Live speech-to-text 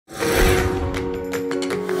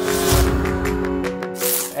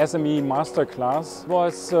SME Masterclass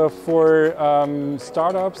was for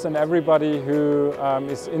startups and everybody who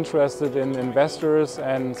is interested in investors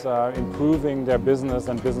and improving their business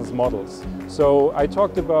and business models. So I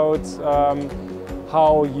talked about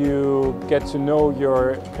how you get to know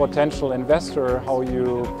your potential investor, how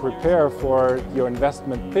you prepare for your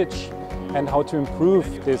investment pitch, and how to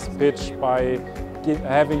improve this pitch by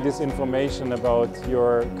having this information about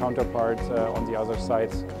your counterpart on the other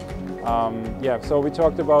side. So we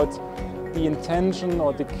talked about the intention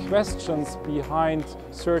or the questions behind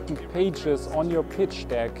certain pages on your pitch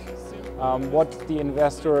deck, what the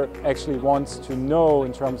investor actually wants to know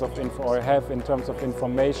in terms of in terms of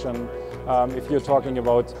information. If you're talking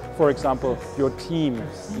about, for example, your team,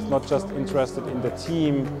 he's not just interested in the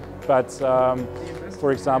team, but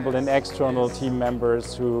for example, in external team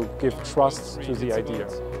members who give trust to the idea.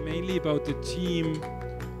 Mainly about the team.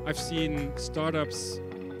 I've seen startups.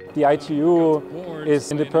 The ITU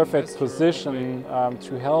is in the perfect position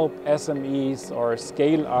to help SMEs or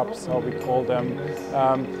scale-ups, how we call them,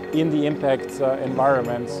 in the impact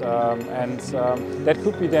environment. That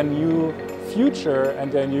could be their new future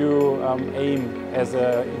and their new aim as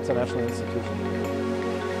an international institution.